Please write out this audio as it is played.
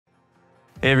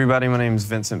Hey everybody, my name is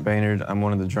Vincent Baynard. I'm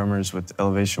one of the drummers with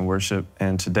Elevation Worship,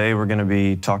 and today we're going to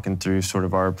be talking through sort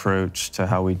of our approach to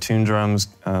how we tune drums,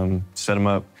 set them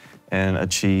up, and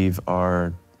achieve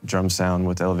our drum sound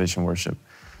with Elevation Worship.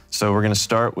 So we're going to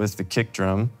start with the kick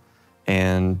drum,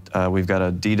 and we've got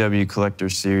a DW Collector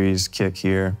Series kick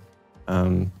here.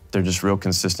 They're just real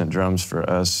consistent drums for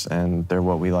us, and they're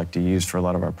what we like to use for a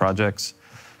lot of our projects.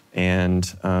 And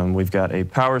we've got a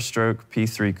Power Stroke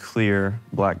P3 Clear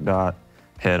black dot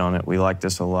head on it. We like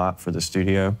this a lot for the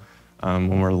studio.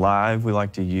 When we're live, we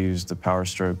like to use the Power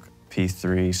Stroke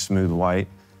P3 Smooth White.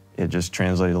 It just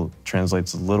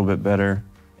translates a little bit better.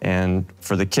 And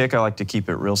for the kick, I like to keep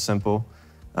it real simple.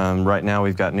 Right now,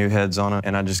 we've got new heads on it,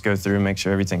 and I just go through and make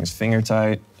sure everything is finger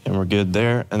tight, and we're good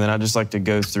there. And then I just like to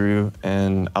go through,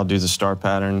 and I'll do the star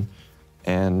pattern,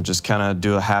 and just kind of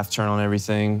do a half turn on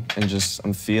everything, and just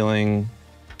I'm feeling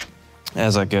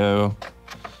as I go,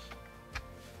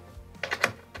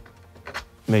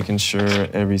 making sure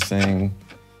everything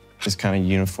is kind of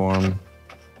uniform,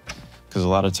 because a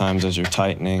lot of times as you're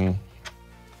tightening,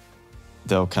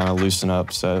 they'll kind of loosen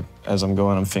up. So as I'm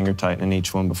going, I'm finger tightening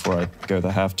each one before I go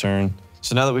the half turn.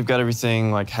 So now that we've got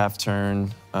everything like half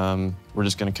turn, we're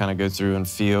just gonna kind of go through and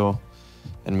feel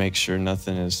and make sure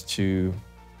nothing is too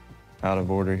out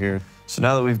of order here. So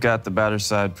now that we've got the batter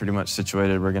side pretty much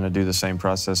situated, we're gonna do the same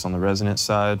process on the resonance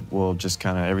side. We'll just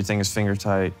kind of, everything is finger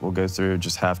tight. We'll go through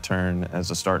just half turn as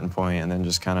a starting point, and then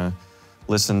just kind of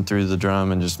listen through the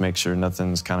drum and just make sure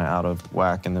nothing's kind of out of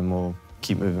whack, and then we'll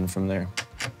keep moving from there.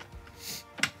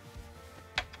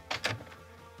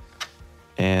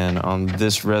 And on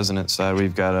this resonance side,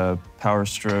 we've got a Power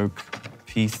Stroke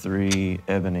P3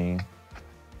 Ebony.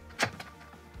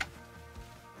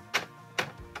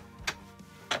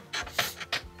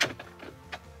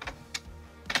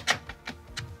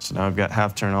 So now I've got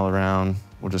half turn all around.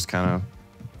 We'll just kind of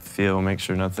feel, make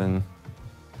sure nothing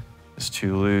is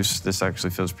too loose. This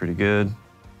actually feels pretty good.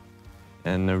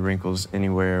 And no wrinkles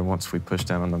anywhere once we push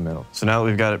down on the middle. So now that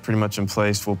we've got it pretty much in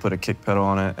place, we'll put a kick pedal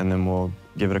on it, and then we'll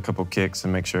give it a couple kicks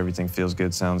and make sure everything feels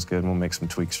good, sounds good, and we'll make some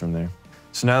tweaks from there.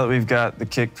 So now that we've got the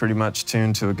kick pretty much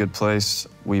tuned to a good place,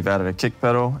 we've added a kick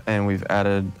pedal, and we've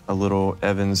added a little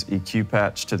Evans EQ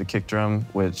patch to the kick drum,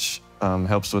 which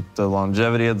helps with the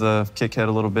longevity of the kick head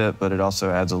a little bit, but it also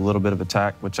adds a little bit of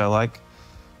attack, which I like.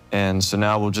 And so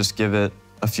now we'll just give it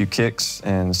a few kicks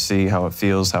and see how it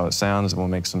feels, how it sounds, and we'll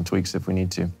make some tweaks if we need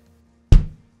to.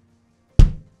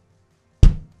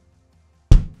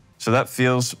 So that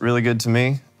feels really good to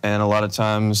me, and a lot of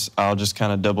times I'll just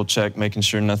kind of double check, making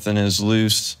sure nothing is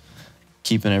loose,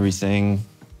 keeping everything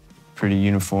pretty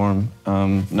uniform.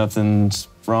 Nothing's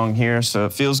wrong here, so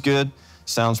it feels good.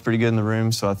 Sounds pretty good in the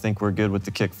room, so I think we're good with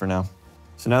the kick for now.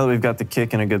 So now that we've got the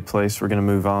kick in a good place, we're gonna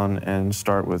move on and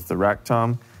start with the rack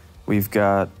tom. We've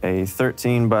got a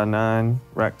 13x9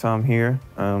 rack tom here.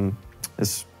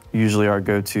 It's usually our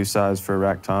go-to size for a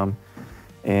rack tom.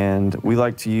 And we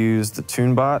like to use the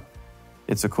TuneBot.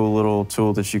 It's a cool little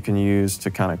tool that you can use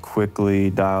to kind of quickly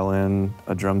dial in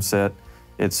a drum set.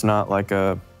 It's not like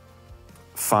a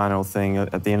final thing.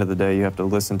 At the end of the day, you have to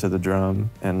listen to the drum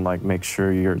and like make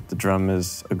sure the drum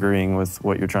is agreeing with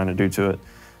what you're trying to do to it.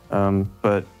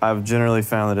 But I've generally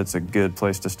found that it's a good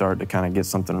place to start to kind of get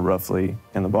something roughly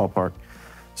in the ballpark.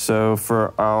 So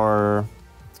for our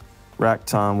rack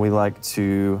tom, we like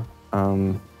to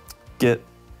get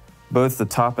both the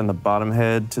top and the bottom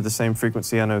head to the same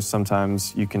frequency. I know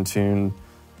sometimes you can tune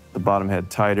the bottom head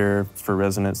tighter for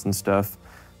resonance and stuff,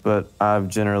 but I've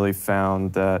generally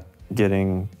found that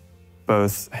getting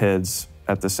both heads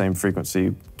at the same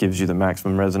frequency gives you the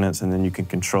maximum resonance, and then you can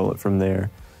control it from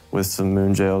there with some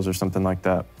moon gels or something like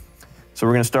that. So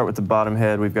we're gonna start with the bottom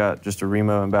head. We've got just a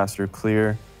Remo Ambassador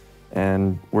Clear,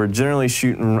 and we're generally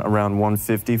shooting around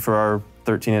 150 for our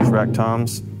 13-inch rack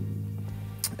toms.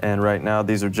 And right now,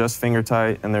 these are just finger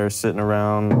tight, and they're sitting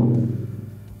around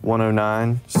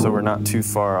 109, so we're not too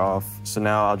far off. So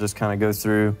now I'll just kind of go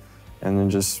through and then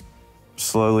just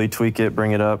slowly tweak it,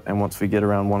 bring it up, and once we get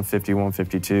around 150,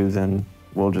 152, then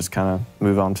we'll just kind of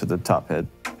move on to the top head.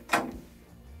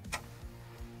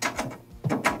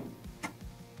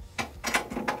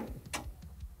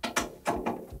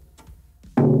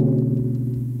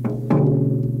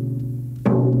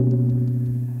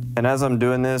 And as I'm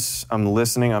doing this, I'm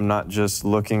listening. I'm not just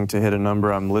looking to hit a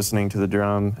number. I'm listening to the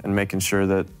drum and making sure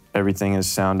that everything is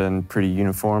sounding pretty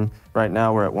uniform. Right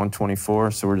now we're at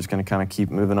 124, so we're just gonna kind of keep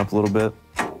moving up a little bit.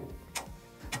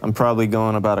 I'm probably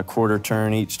going about a quarter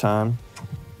turn each time.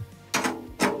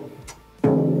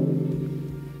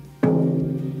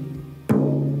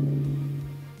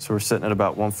 So So we're sitting at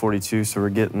about 142, so we're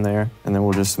getting there. And then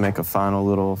we'll just make a final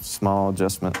little small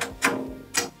adjustment.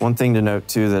 One thing to note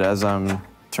too, that as I'm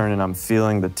turning, I'm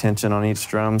feeling the tension on each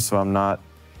drum, so I'm not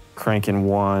cranking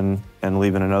one and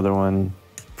leaving another one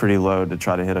pretty low to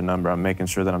try to hit a number. I'm making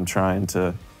sure that I'm trying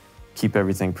to keep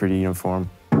everything pretty uniform.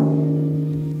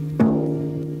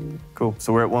 Cool,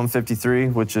 so we're at 153,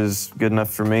 which is good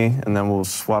enough for me, and then we'll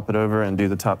swap it over and do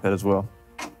the top head as well.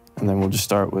 And then we'll just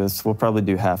start with, we'll probably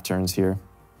do half turns here.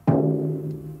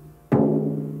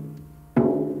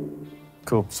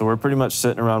 Cool, so we're pretty much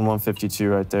sitting around 152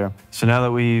 right there. So now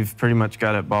that we've pretty much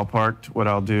got it ballparked, what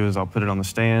I'll do is I'll put it on the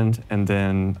stand, and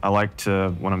then I like to,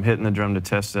 when I'm hitting the drum to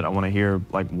test it, I want to hear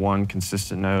like one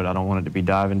consistent note. I don't want it to be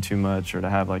diving too much or to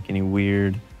have like any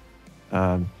weird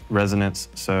resonance.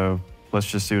 So let's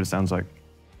just see what it sounds like.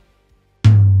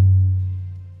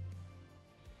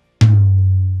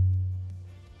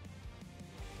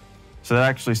 So that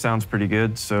actually sounds pretty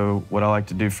good. So what I like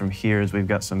to do from here is we've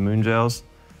got some moon gels,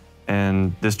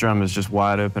 and this drum is just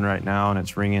wide open right now and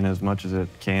it's ringing as much as it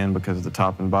can because the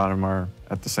top and bottom are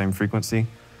at the same frequency.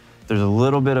 There's a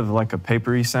little bit of like a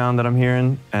papery sound that I'm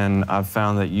hearing, and I've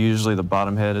found that usually the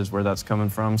bottom head is where that's coming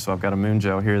from. So I've got a moon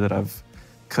gel here that I've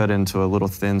cut into a little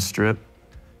thin strip,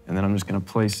 and then I'm just gonna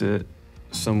place it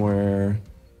somewhere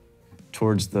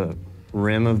towards the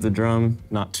rim of the drum,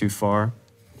 not too far,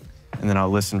 and then I'll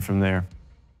listen from there.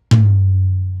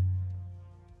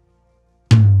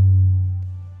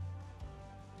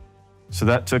 So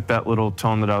that took that little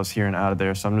tone that I was hearing out of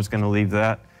there, so I'm just gonna leave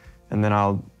that, and then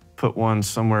I'll put one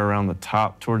somewhere around the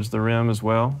top towards the rim as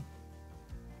well.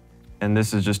 And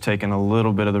this is just taking a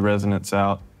little bit of the resonance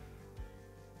out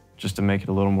just to make it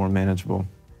a little more manageable.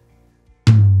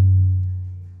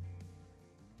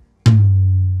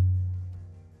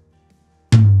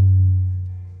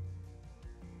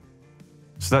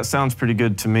 So that sounds pretty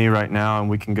good to me right now, and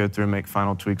we can go through and make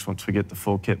final tweaks once we get the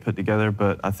full kit put together,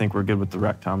 but I think we're good with the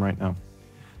rack tom right now.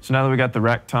 So now that we got the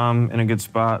rack tom in a good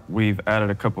spot, we've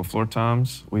added a couple floor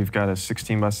toms. We've got a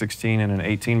 16x16 and an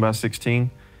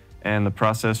 18x16, and the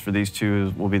process for these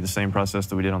two will be the same process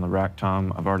that we did on the rack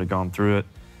tom. I've already gone through it.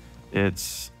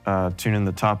 It's tuning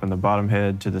the top and the bottom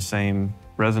head to the same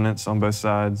resonance on both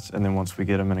sides, and then once we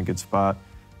get them in a good spot,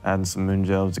 adding some moon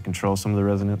gels to control some of the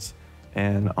resonance.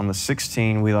 And on the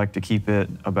 16, we like to keep it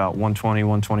about 120,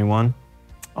 121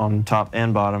 on top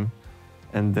and bottom.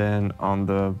 And then on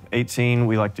the 18,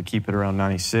 we like to keep it around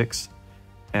 96.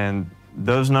 And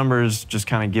those numbers just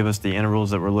kind of give us the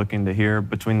intervals that we're looking to hear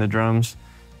between the drums.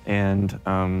 And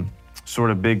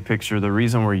sort of big picture, the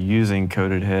reason we're using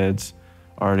coated heads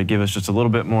are to give us just a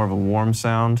little bit more of a warm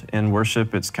sound. In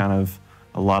worship, it's kind of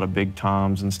a lot of big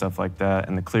toms and stuff like that.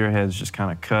 And the clear heads just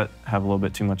kind of cut, have a little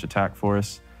bit too much attack for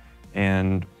us.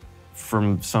 And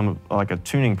from like a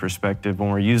tuning perspective, when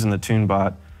we're using the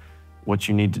TuneBot, what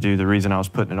you need to do, the reason I was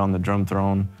putting it on the drum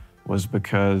throne was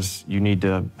because you need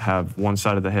to have one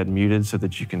side of the head muted so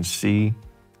that you can see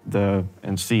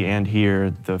and hear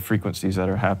the frequencies that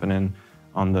are happening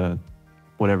on the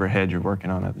whatever head you're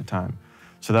working on at the time.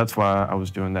 So that's why I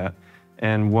was doing that.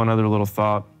 And one other little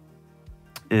thought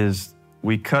is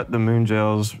we cut the moon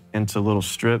gels into little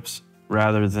strips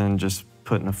rather than just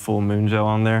putting a full moon gel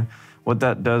on there. What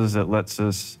that does is it lets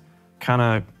us kind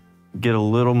of get a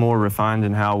little more refined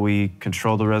in how we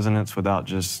control the resonance without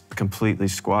just completely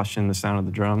squashing the sound of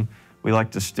the drum. We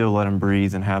like to still let them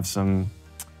breathe and have some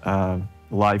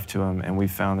life to them, and we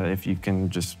found that if you can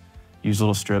just use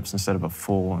little strips instead of a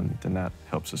full one, then that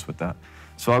helps us with that.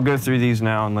 So I'll go through these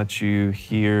now and let you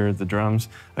hear the drums.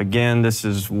 Again, this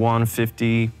is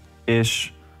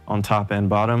 150-ish on top and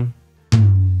bottom.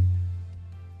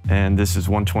 And this is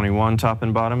 121 top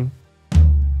and bottom.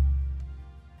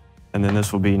 And then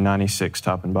this will be 96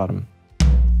 top and bottom.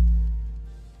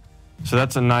 So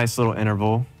that's a nice little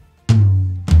interval.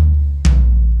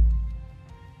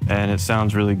 And it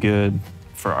sounds really good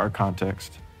for our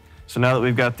context. So now that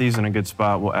we've got these in a good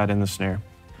spot, we'll add in the snare.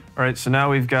 All right, so now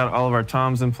we've got all of our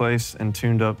toms in place and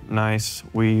tuned up nice.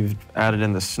 We've added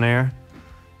in the snare.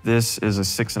 This is a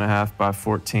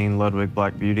 6.5x14 Ludwig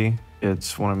Black Beauty.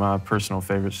 It's one of my personal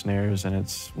favorite snares, and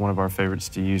it's one of our favorites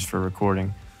to use for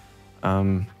recording.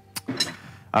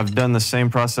 I've done the same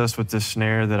process with this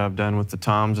snare that I've done with the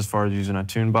toms as far as using a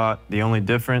TuneBot. The only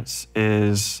difference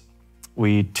is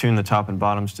we tune the top and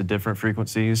bottoms to different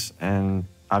frequencies, and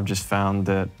I've just found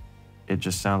that it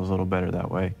just sounds a little better that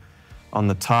way. On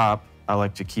the top, I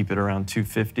like to keep it around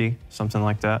 250, something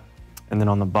like that. And then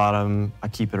on the bottom, I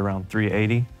keep it around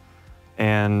 380.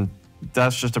 And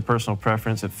that's just a personal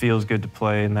preference. It feels good to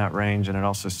play in that range, and it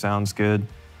also sounds good.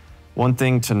 One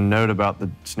thing to note about the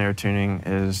snare tuning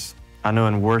is I know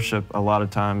in worship, a lot of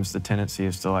times the tendency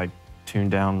is to like tune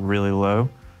down really low,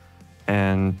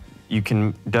 and you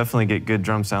can definitely get good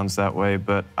drum sounds that way,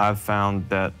 but I've found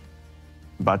that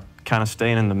by kind of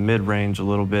staying in the mid-range a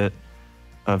little bit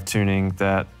of tuning,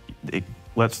 that it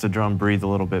lets the drum breathe a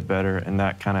little bit better, and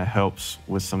that kind of helps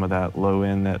with some of that low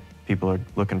end that people are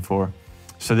looking for.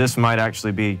 So this might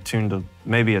actually be tuned to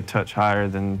maybe a touch higher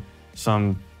than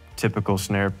some typical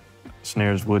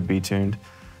snares would be tuned.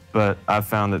 But I've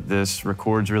found that this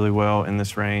records really well in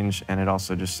this range, and it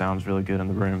also just sounds really good in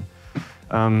the room.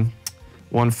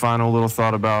 One final little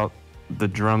thought about the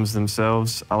drums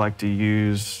themselves. I like to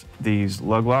use these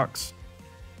lug locks.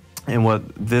 And what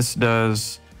this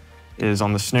does is,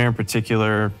 on the snare in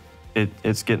particular,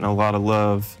 it's getting a lot of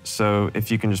love. So if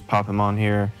you can just pop them on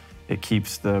here, it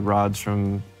keeps the rods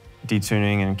from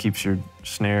detuning and keeps your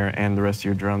snare and the rest of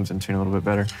your drums in tune a little bit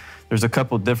better. There's a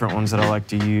couple different ones that I like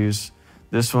to use.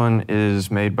 This one is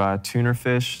made by Tuner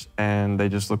Fish, and they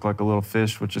just look like a little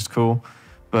fish, which is cool.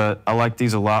 But I like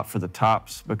these a lot for the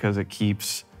tops because it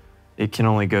can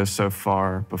only go so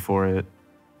far before it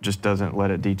just doesn't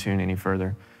let it detune any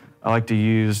further. I like to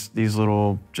use these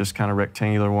little just kind of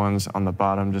rectangular ones on the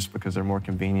bottom just because they're more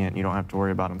convenient. You don't have to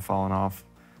worry about them falling off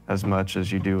as much as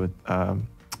you do with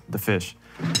the Fish.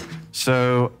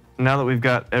 So now that we've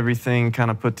got everything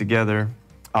kind of put together,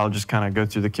 I'll just kind of go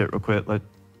through the kit real quick,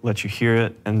 let you hear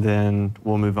it, and then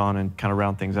we'll move on and kind of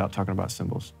round things out talking about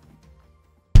cymbals.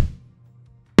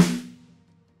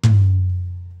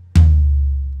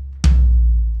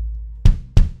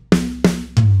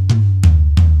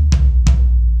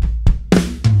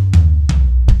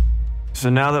 So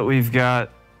now that we've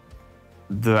got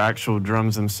the actual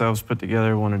drums themselves put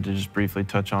together, I wanted to just briefly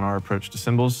touch on our approach to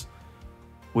cymbals.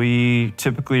 We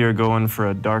typically are going for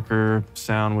a darker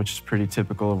sound, which is pretty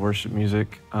typical of worship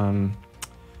music.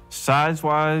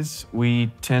 Size-wise,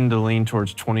 we tend to lean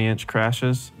towards 20-inch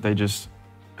crashes. They just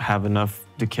have enough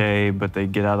decay, but they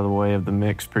get out of the way of the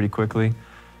mix pretty quickly.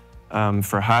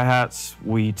 For hi-hats,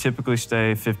 we typically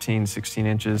stay 15, 16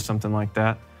 inches, something like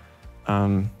that.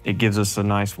 It gives us a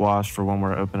nice wash for when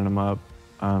we're opening them up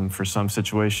for some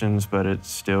situations, but it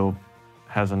still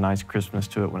has a nice crispness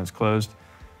to it when it's closed.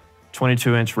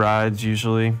 22-inch rides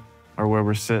usually are where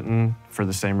we're sitting, for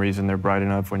the same reason. They're bright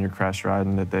enough when you're crash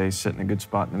riding that they sit in a good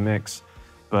spot in the mix,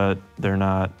 but they're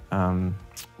not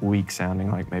weak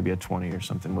sounding like maybe a 20 or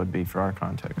something would be for our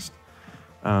context.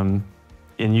 And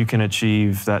you can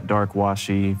achieve that dark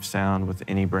washy sound with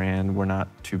any brand. We're not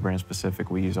too brand specific.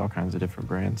 We use all kinds of different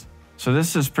brands. So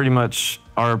this is pretty much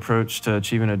our approach to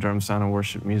achieving a drum sound in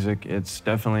worship music. It's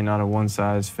definitely not a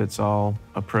one-size-fits-all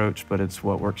approach, but it's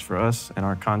what works for us in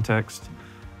our context.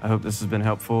 I hope this has been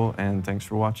helpful, and thanks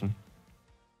for watching.